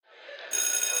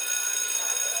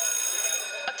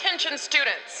Attention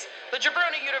students, the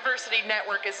Jabroni University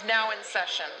Network is now in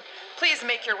session. Please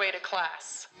make your way to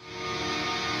class.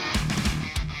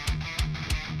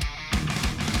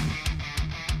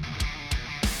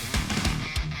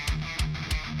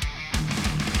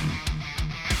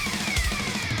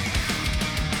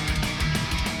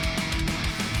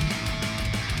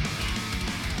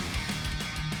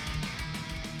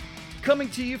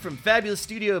 Coming to you from Fabulous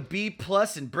Studio B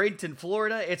Plus in Bradenton,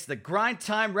 Florida, it's the Grind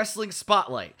Time Wrestling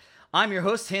Spotlight. I'm your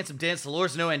host, Handsome Dan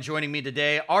Solorzano, and joining me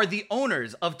today are the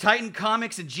owners of Titan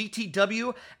Comics and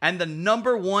GTW and the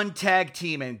 #1 tag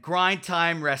team in Grind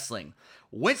Time Wrestling,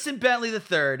 Winston Bentley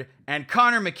III and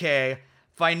Connor McKay,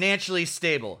 financially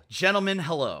stable. Gentlemen,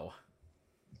 hello.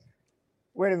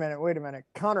 Wait a minute.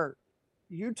 Connor,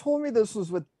 you told me this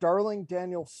was with Darling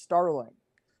Daniel Starling.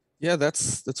 Yeah,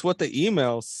 that's what the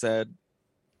email said.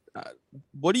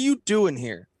 What are you doing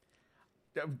here?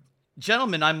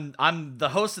 Gentlemen, I'm the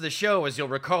host of the show, as you'll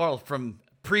recall from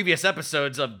previous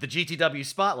episodes of the GTW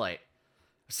Spotlight.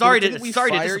 Didn't we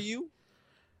fire you?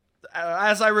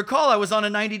 As I recall, I was on a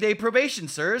 90-day probation,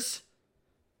 sirs.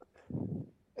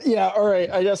 Yeah, all right.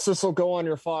 I guess this will go on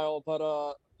your file,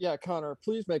 but yeah, Connor,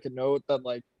 please make a note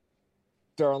that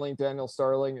Darling Daniel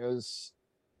Starling is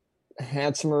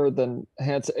handsomer than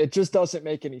handsome. It just doesn't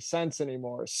make any sense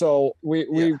anymore. So we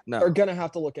are gonna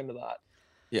have to look into that.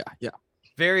 Yeah.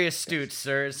 Very astute,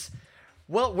 sirs.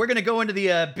 Well, we're gonna go into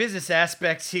the business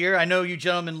aspects here. I know you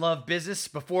gentlemen love business.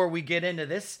 Before we get into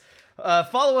this,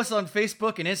 follow us on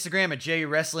Facebook and Instagram at JU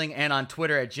Wrestling and on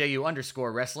Twitter at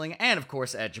JU_Wrestling and of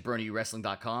course at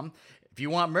JabroniUWrestling.com. If you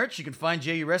want merch, you can find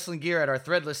JU Wrestling gear at our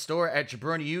Threadless store at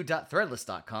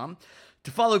JabroniU.Threadless.com. To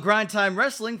follow Grind Time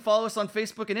Wrestling, follow us on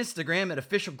Facebook and Instagram at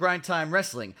Official Grind Time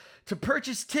Wrestling. To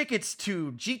purchase tickets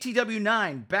to GTW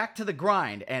 9, Back to the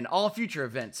Grind, and all future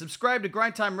events, subscribe to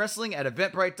Grind Time Wrestling at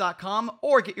Eventbrite.com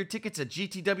or get your tickets at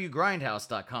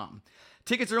GTWGrindhouse.com.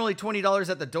 Tickets are only $20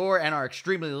 at the door and are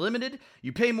extremely limited.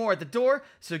 You pay more at the door,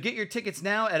 so get your tickets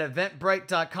now at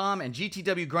Eventbrite.com and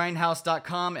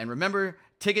GTWGrindhouse.com, and remember,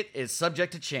 ticket is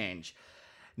subject to change.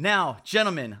 Now,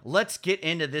 gentlemen, let's get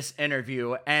into this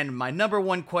interview, and my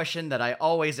 #1 question that I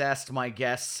always ask my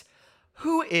guests: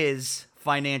 who is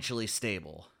financially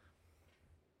stable?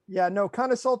 Yeah, no,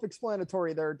 kind of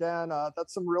self-explanatory there, Dan.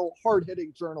 That's some real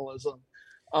hard-hitting journalism.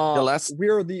 We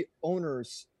are the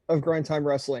owners of Grind Time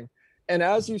Wrestling, and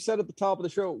as you said at the top of the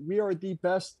show, we are the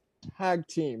best tag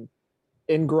team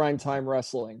in Grind Time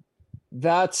Wrestling.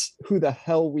 That's who the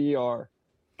hell we are.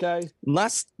 Okay.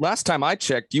 Last time I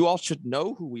checked, you all should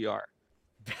know who we are.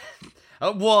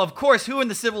 Well, of course, who in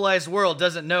the civilized world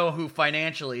doesn't know who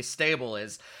financially stable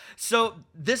is? So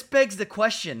this begs the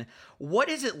question, what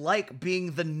is it like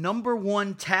being the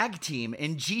 #1 tag team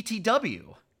in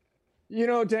GTW? You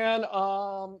know, Dan,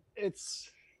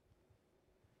 it's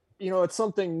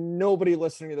something nobody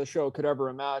listening to the show could ever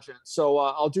imagine. So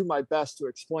I'll do my best to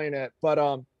explain it.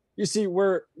 But you see,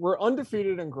 we're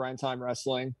undefeated in Grind Time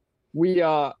Wrestling. We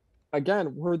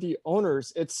again, we're the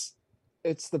owners. It's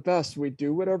the best. We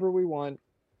do whatever we want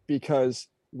because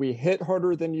we hit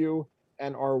harder than you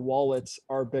and our wallets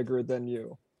are bigger than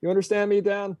you. You understand me,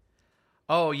 Dan?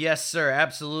 Oh, yes, sir.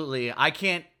 Absolutely. I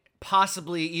can't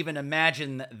possibly even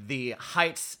imagine the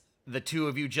heights the two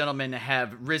of you gentlemen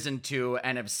have risen to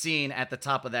and have seen at the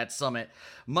top of that summit.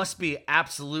 Must be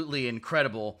absolutely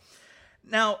incredible.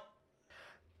 Now,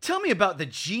 tell me about the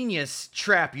genius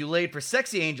trap you laid for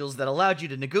Sexy Angels that allowed you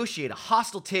to negotiate a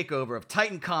hostile takeover of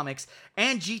Titan Comics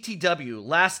and GTW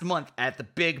last month at the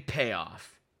Big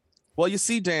Payoff. Well, you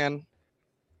see, Dan,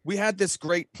 we had this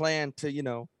great plan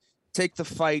to, take the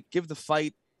fight, give the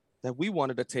fight that we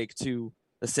wanted to take to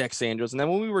the Sexy Angels. And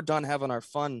then when we were done having our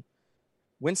fun,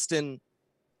 Winston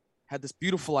had this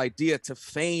beautiful idea to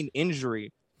feign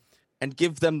injury and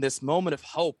give them this moment of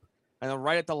hope. And then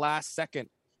right at the last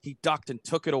second, he ducked and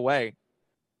took it away.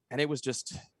 And it was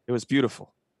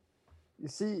beautiful. You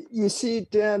see,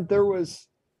 Dan,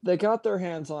 they got their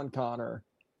hands on Connor.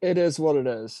 It is what it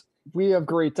is. We have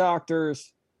great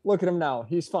doctors. Look at him now.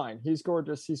 He's fine. He's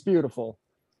gorgeous. He's beautiful.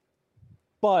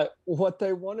 But what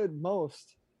they wanted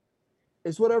most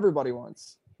is what everybody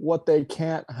wants. What they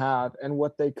can't have and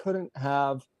what they couldn't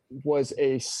have was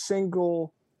a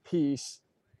single piece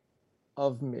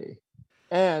of me.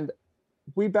 And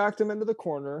we backed him into the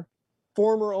corner.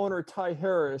 Former owner Ty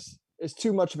Harris is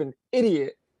too much of an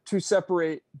idiot to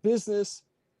separate business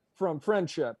from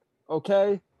friendship,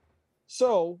 okay?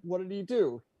 So what did he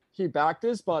do? He backed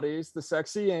his buddies, the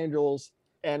Sexy Angels,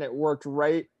 and it worked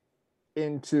right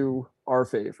into our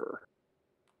favor.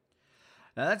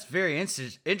 Now that's very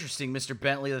interesting, Mr.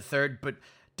 Bentley III, but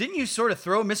Didn't you sort of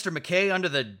throw Mr. McKay under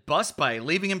the bus by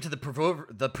leaving him to the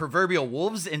proverbial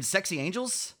wolves in Sexy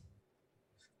Angels?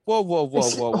 Whoa, whoa, whoa,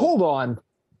 whoa, whoa.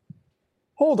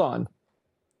 Hold on.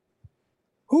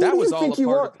 Who That do was you all think a you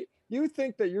part are? You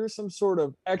think that you're some sort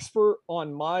of expert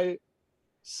on my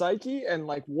psyche and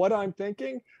like what I'm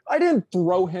thinking? I didn't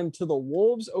throw him to the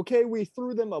wolves. Okay, we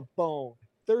threw them a bone.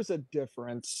 There's a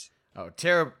difference. Oh,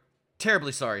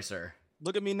 terribly sorry, sir.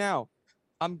 Look at me now.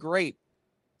 I'm great.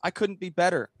 I couldn't be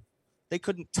better. They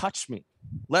couldn't touch me,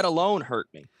 let alone hurt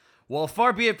me. Well,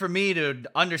 far be it from me to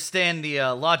understand the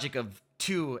logic of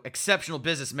two exceptional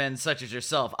businessmen such as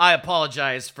yourself. I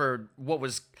apologize for what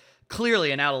was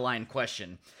clearly an out-of-line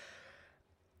question.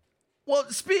 Well,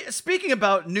 speaking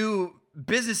about new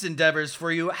business endeavors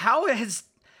for you, how has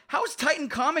Titan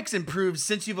Comics improved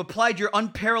since you've applied your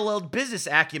unparalleled business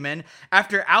acumen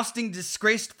after ousting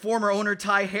disgraced former owner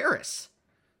Ty Harris?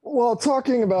 Well,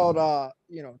 talking about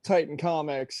Titan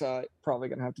Comics, probably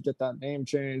gonna have to get that name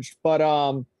changed, but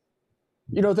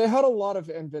they had a lot of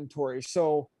inventory.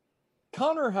 So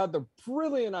Connor had the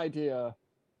brilliant idea.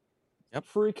 Yep.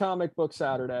 Free comic book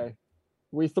Saturday.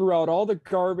 We threw out all the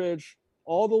garbage,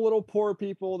 all the little poor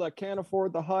people that can't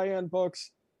afford the high-end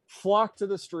books flocked to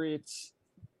the streets,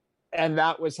 and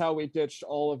that was how we ditched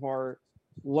all of our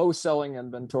low-selling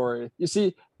inventory. You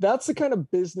see, that's the kind of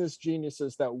business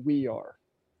geniuses that we are.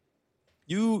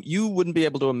 You wouldn't be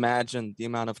able to imagine the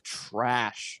amount of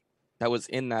trash that was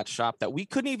in that shop that we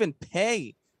couldn't even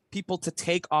pay people to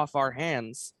take off our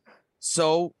hands.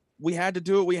 So we had to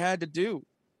do what we had to do.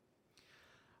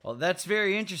 Well, that's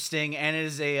very interesting, and it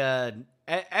is a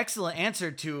excellent answer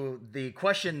to the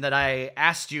question that I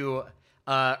asked you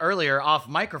earlier off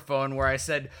microphone, where I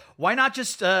said, why not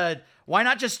just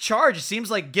charge? It seems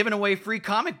like giving away free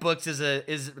comic books is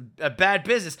a bad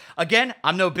business. Again,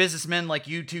 I'm no businessman like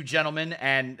you two gentlemen,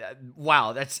 and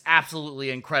wow, that's absolutely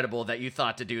incredible that you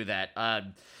thought to do that.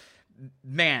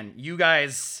 Man, you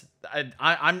guys,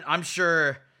 I'm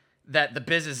sure that the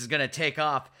business is gonna take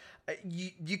off.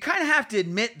 You kind of have to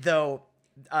admit, though,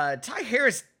 Ty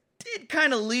Harris did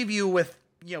kind of leave you with,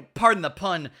 pardon the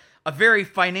pun, a very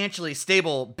financially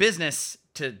stable business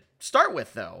to start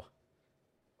with, though.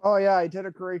 Oh, yeah, I did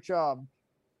a great job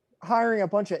hiring a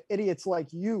bunch of idiots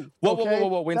like you. Whoa,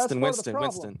 That's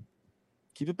Winston.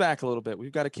 Keep it back a little bit.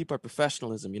 We've got to keep our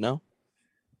professionalism,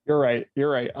 You're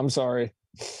right. I'm sorry.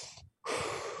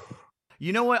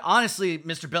 You know what? Honestly,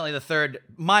 Mr. Bentley III,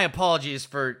 my apologies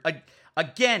for...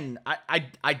 Again,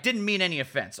 I didn't mean any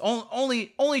offense.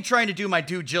 Only trying to do my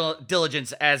due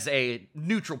diligence as a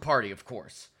neutral party, of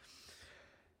course.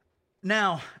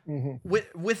 Now,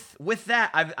 with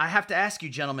that, I have to ask you,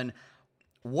 gentlemen,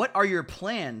 what are your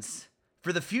plans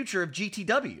for the future of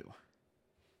GTW?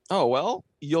 Oh, well,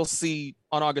 you'll see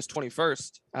on August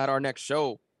 21st at our next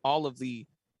show all of the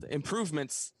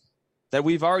improvements that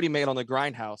we've already made on the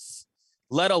Grindhouse,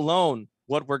 let alone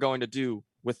what we're going to do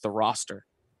with the roster.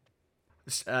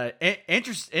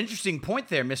 Interesting point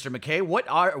there, Mr. McKay. What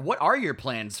are your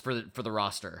plans for the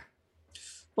roster?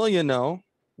 Well,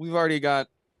 we've already got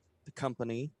the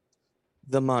company,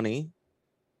 the money.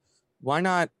 Why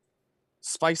not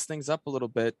spice things up a little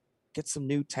bit? Get some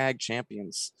new tag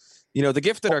champions. The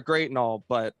Gifted are great and all,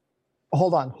 but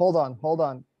hold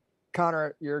on,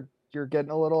 Connor, you're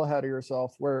getting a little ahead of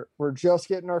yourself. We're just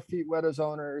getting our feet wet as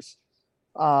owners.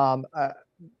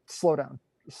 Slow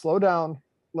down.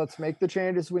 Let's make the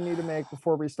changes we need to make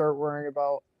before we start worrying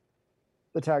about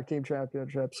the tag team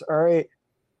championships. All right.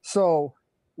 So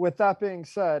with that being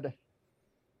said,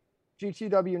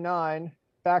 GTW 9,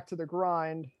 back to the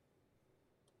grind.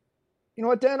 You know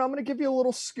what, Dan? I'm going to give you a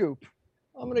little scoop.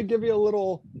 I'm going to give you a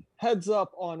little heads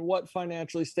up on what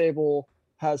Financially Stable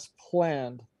has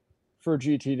planned for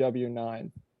GTW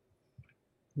 9.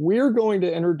 We're going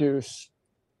to introduce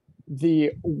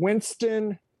the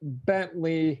Winston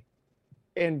Bentley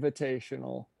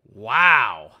Invitational.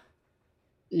 Wow.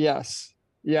 Yes,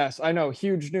 I know.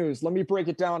 Huge news. Let me break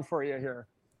it down for you here.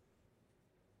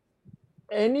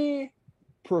 Any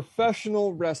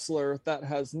professional wrestler that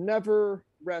has never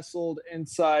wrestled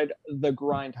inside the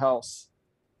Grindhouse,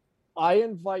 I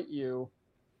invite you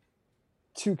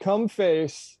to come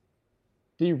face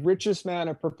the richest man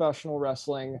of professional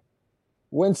wrestling,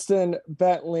 Winston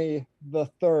Bentley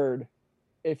III.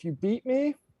 If you beat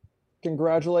me,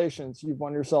 congratulations, you've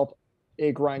won yourself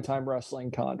a Grind Time Wrestling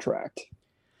contract.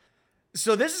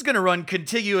 So this is going to run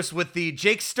contiguous with the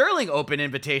Jake Sterling Open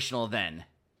Invitational then?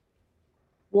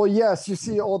 Well, yes, you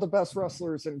see, all the best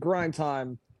wrestlers in Grind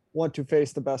Time want to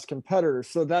face the best competitors,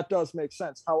 so that does make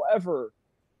sense. However,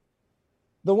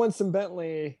 the Winston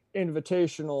Bentley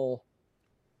Invitational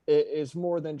is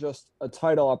more than just a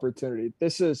title opportunity.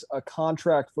 This is a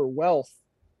contract for wealth,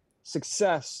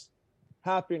 success,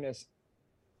 happiness,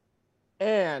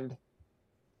 and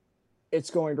it's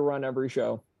going to run every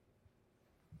show.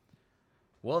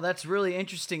 Well, that's really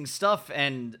interesting stuff,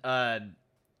 and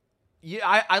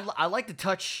yeah, I like to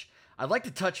touch. I'd like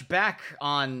to touch back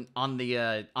on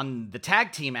the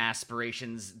tag team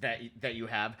aspirations that you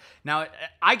have. Now,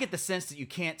 I get the sense that you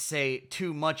can't say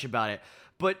too much about it,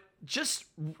 but just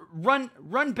run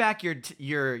back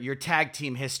your tag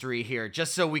team history here,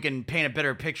 just so we can paint a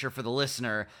better picture for the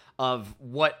listener of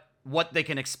what they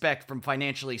can expect from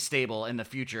Financially Stable in the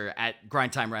future at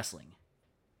Grind Time Wrestling.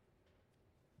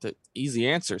 The easy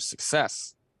answer,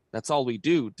 success. That's all we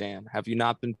do, Dan. Have you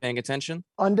not been paying attention?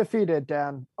 Undefeated,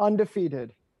 Dan.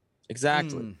 Undefeated.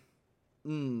 Exactly.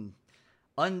 Wait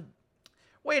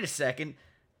a second.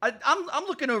 I'm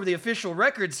looking over the official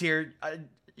records here.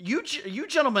 You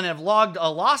gentlemen have logged a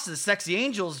loss to the Sexy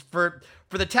Angels for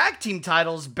the tag team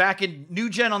titles back in New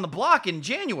Gen on the Block in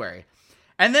January.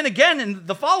 And then again in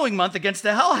the following month against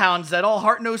the Hellhounds at All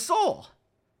Heart No Soul.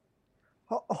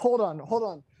 Hold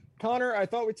on. Connor, I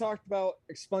thought we talked about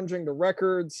expunging the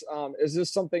records. Is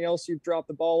this something else you've dropped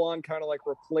the ball on, kind of like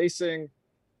replacing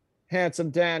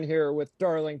Handsome Dan here with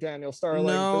Darling Daniel Starling,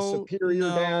 the Superior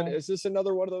Dan? Is this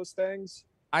another one of those things?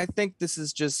 I think this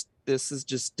is just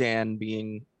Dan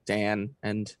being Dan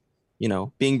and,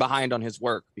 being behind on his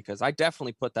work, because I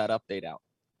definitely put that update out.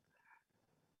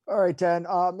 All right, Dan,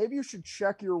 maybe you should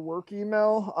check your work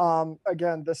email.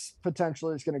 Again, this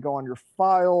potentially is going to go on your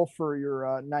file for your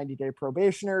 90-day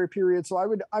probationary period. So I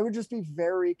would just be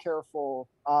very careful.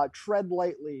 Tread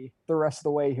lightly the rest of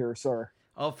the way here, sir.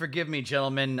 Oh, forgive me,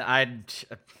 gentlemen. I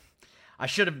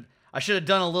should have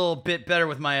done a little bit better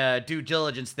with my due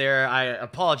diligence there. I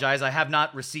apologize. I have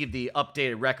not received the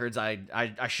updated records.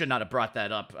 I should not have brought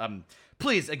that up.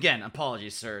 Please, again,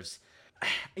 apologies, sirs.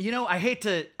 I hate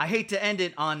to end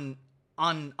it on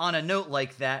a note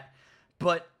like that,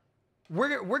 but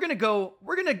we're gonna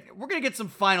get some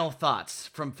final thoughts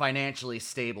from Financially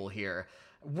Stable here.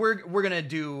 We're gonna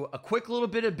do a quick little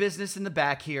bit of business in the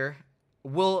back here.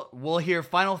 We'll hear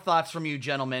final thoughts from you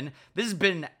gentlemen. This has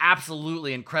been an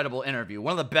absolutely incredible interview,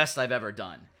 one of the best I've ever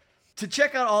done. To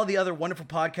check out all the other wonderful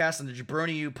podcasts on the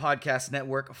Jabroni U Podcast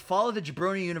Network, follow the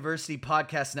Jabroni University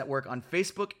Podcast Network on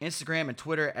Facebook, Instagram, and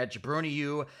Twitter at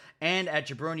JabroniU and at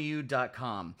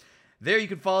JabroniU.com. There you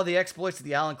can follow the exploits of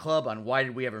the Allen Club on Why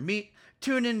Did We Ever Meet,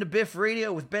 tune in to Biff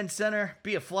Radio with Ben Center,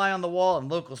 be a fly on the wall in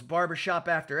Locals Barbershop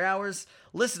after hours,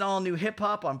 listen to all new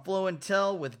hip-hop on Flow and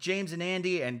Tell with James and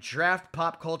Andy, and Draft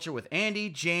Pop Culture with Andy,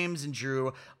 James, and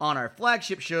Drew on our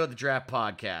flagship show, The Draft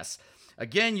Podcast.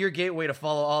 Again, your gateway to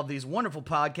follow all of these wonderful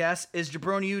podcasts is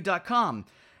JabroniU.com.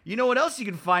 You know what else you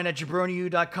can find at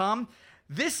JabroniU.com?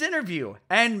 This interview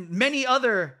and many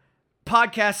other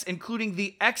podcasts, including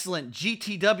the excellent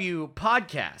GTW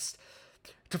podcast.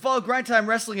 To follow Grind Time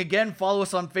Wrestling, again, follow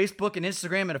us on Facebook and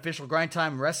Instagram at Official Grind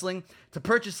Time Wrestling. To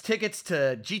purchase tickets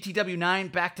to GTW 9,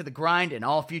 Back to the Grind, and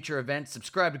all future events,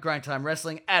 subscribe to Grind Time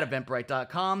Wrestling at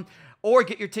Eventbrite.com or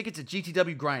get your tickets at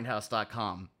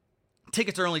GTWGrindhouse.com.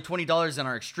 Tickets are only $20 and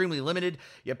are extremely limited.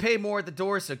 You pay more at the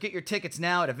door, so get your tickets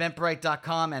now at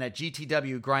Eventbrite.com and at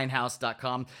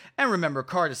GTWGrindhouse.com. And remember,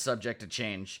 card is subject to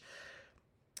change.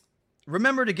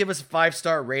 Remember to give us a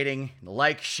 5-star rating,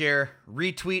 like, share,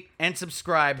 retweet, and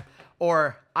subscribe.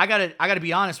 Or I gotta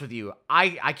be honest with you,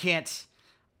 I can't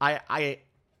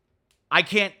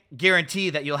guarantee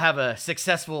that you'll have a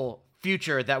successful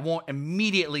future that won't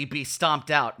immediately be stomped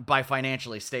out by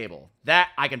Financially Stable. That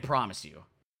I can promise you.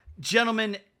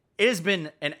 Gentlemen, it has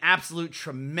been an absolute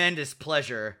tremendous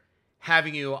pleasure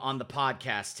having you on the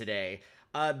podcast today.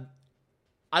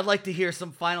 I'd like to hear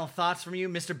some final thoughts from you.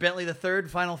 Mr. Bentley III,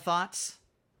 final thoughts?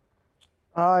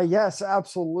 Yes,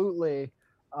 absolutely.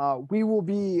 We will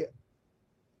be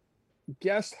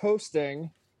guest hosting.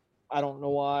 I don't know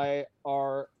why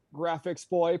our graphics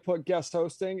boy put guest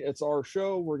hosting. It's our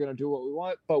show. We're going to do what we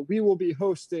want, but we will be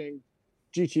hosting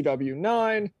GTW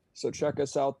 9. So check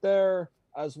us out there,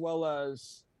 as well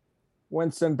as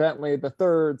Winston Bentley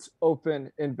III's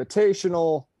Open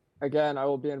Invitational. Again, I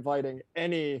will be inviting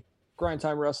any Grind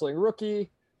Time Wrestling rookie,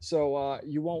 so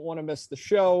you won't want to miss the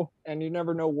show, and you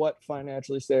never know what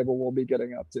Financially Stable will be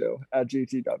getting up to at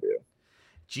GTW.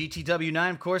 GTW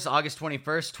 9, of course, August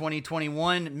 21st,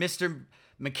 2021. Mr.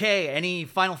 McKay, any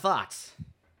final thoughts?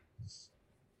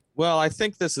 Well, I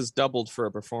think this is doubled for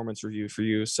a performance review for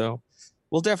you, so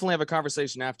we'll definitely have a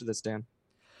conversation after this, Dan.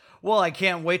 Well, I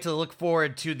can't wait to look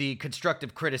forward to the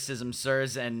constructive criticism,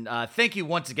 sirs, and thank you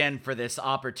once again for this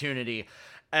opportunity.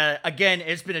 Again,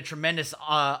 it's been a tremendous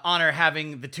honor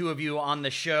having the two of you on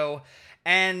the show.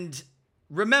 And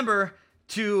remember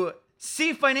to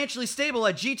see Financially Stable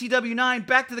at GTW9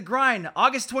 Back to the Grind,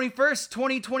 August 21st,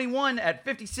 2021 at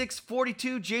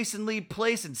 5642 Jason Lee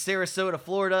Place in Sarasota,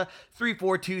 Florida,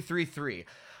 34233.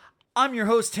 I'm your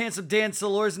host, Handsome Dan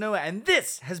Solorzano, and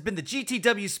this has been the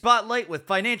GTW Spotlight with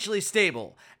Financially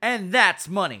Stable. And that's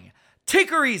money. Take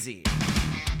her easy.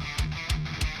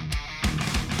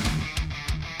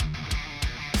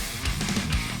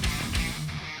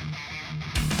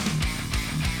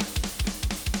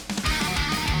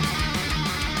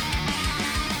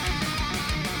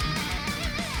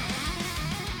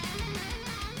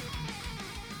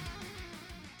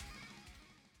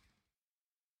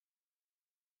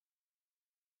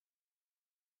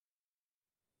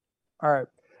 All right.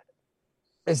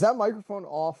 Is that microphone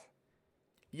off?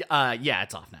 Yeah,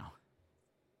 it's off now.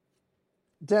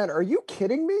 Dan, are you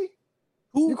kidding me?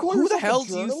 You call Who the yourself a hell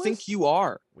do you journalist? think you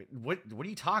are? Wait, what are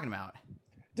you talking about?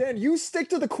 Dan, you stick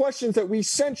to the questions that we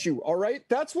sent you, all right?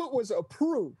 That's what was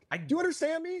approved. I- Do you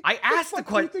understand me? I asked the fuck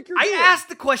do you question. think you're I doing? asked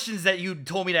the questions that you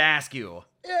told me to ask you.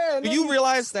 Yeah, and Do then you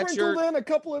realize that sprinkled you're? in a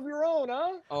couple of your own,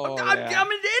 huh? Oh, I'm in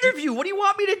an interview. What do you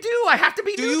want me to do? I have to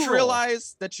be Do neutral. you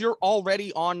realize that you're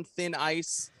already on thin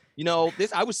ice? You know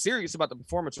this. I was serious about the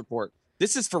performance report.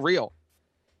 This is for real.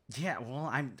 Yeah, well,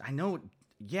 I know.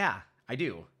 Yeah, I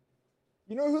do.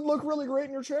 You know who'd look really great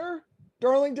in your chair?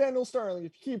 Darling Daniel Starling.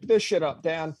 If you keep this shit up,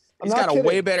 Dan. I'm He's not got a kidding.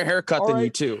 way better haircut All than you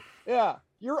right. too. Yeah,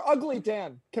 you're ugly,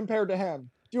 Dan, compared to him.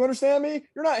 Do you understand me?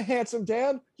 You're not handsome,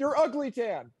 Dan. You're ugly,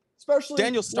 Dan. Especially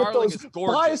Daniel Starling with is those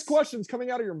gorgeous. biased questions coming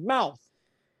out of your mouth.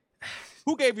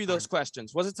 Who gave you those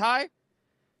questions? Was it Ty?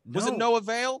 Was it Noah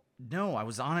Vale? No, I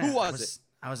was on it. Who was it?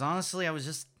 I was honestly, I was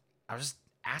just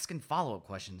asking follow-up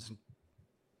questions.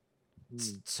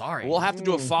 Sorry. We'll have to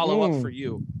do a follow up for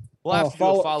you. We'll have to do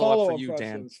a follow up for you,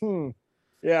 Dan. questions.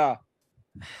 Yeah.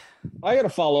 I got a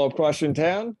follow-up question,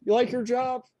 Dan. You like your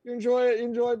job? You enjoy it? You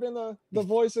enjoy being the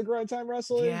voice of Grind Time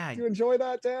Wrestling? Yeah. Do you enjoy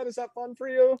that, Dan? Is that fun for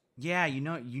you? Yeah, you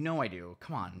know I do.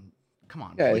 Come on,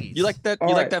 Okay. please. You like that? All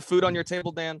you like right. that food on your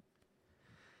table, Dan?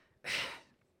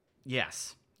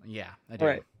 Yes. Yeah, I do.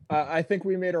 All right. I think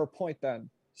we made our point then.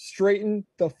 Straighten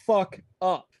the fuck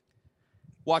up.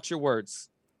 Watch your words.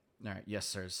 All right. Yes,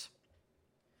 sirs.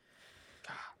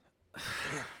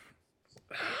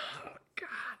 Oh God.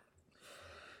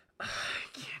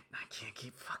 I can't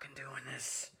keep fucking doing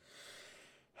this.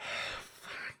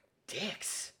 Fuck,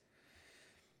 dicks.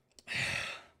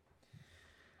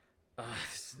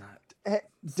 It's not. Hey,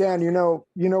 Dan, you know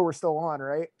we're still on,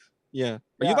 right? Yeah. Are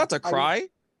Yeah, you about to I didn't- cry?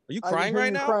 Are you I didn't crying hear right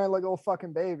you now? crying like a little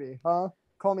fucking baby, huh?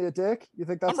 Call me a dick? You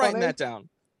think that's I'm writing funny? that down.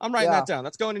 I'm writing Yeah. that down.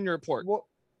 That's going in your report. Well,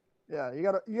 yeah, you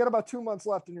got about 2 months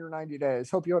left in your 90 days.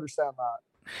 Hope you understand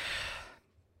that.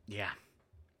 Yeah.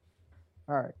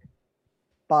 All right.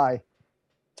 Bye.